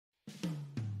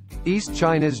East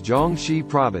China's Jiangxi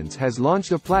province has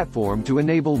launched a platform to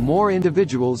enable more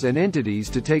individuals and entities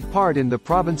to take part in the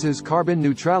province's carbon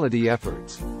neutrality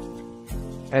efforts.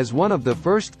 As one of the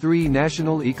first 3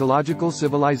 national ecological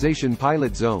civilization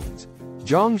pilot zones,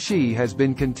 Jiangxi has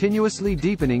been continuously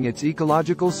deepening its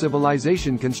ecological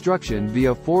civilization construction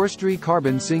via forestry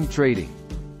carbon sink trading.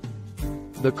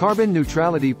 The carbon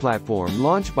neutrality platform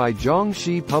launched by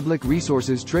Jiangxi Public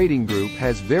Resources Trading Group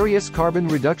has various carbon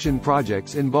reduction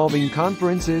projects involving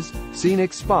conferences,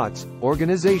 scenic spots,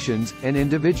 organizations, and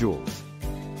individuals.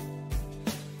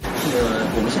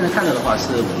 我们现在看到的话，是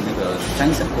我们那个江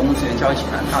西省公共资源交易集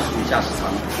团大数据驾驶舱。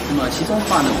那么其中的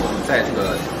话呢，我们在这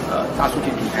个大数据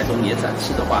平台中也展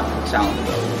示的话，像这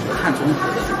个我们的碳中和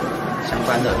的这个相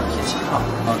关的一些情况。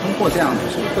通过这样就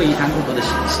是会议碳中和的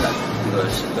形式啊，这个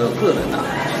使得个人啊、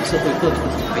社会各主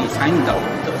体可以参与到我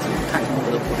们的这个碳中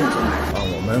和的活动中来。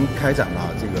我们开展了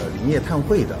这个林业碳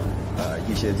汇的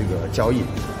一些这个交易。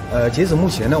截止目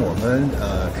前呢，我们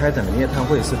开展林业碳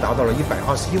汇是达到了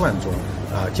121万宗，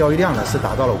交易量呢是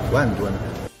达到了5万吨。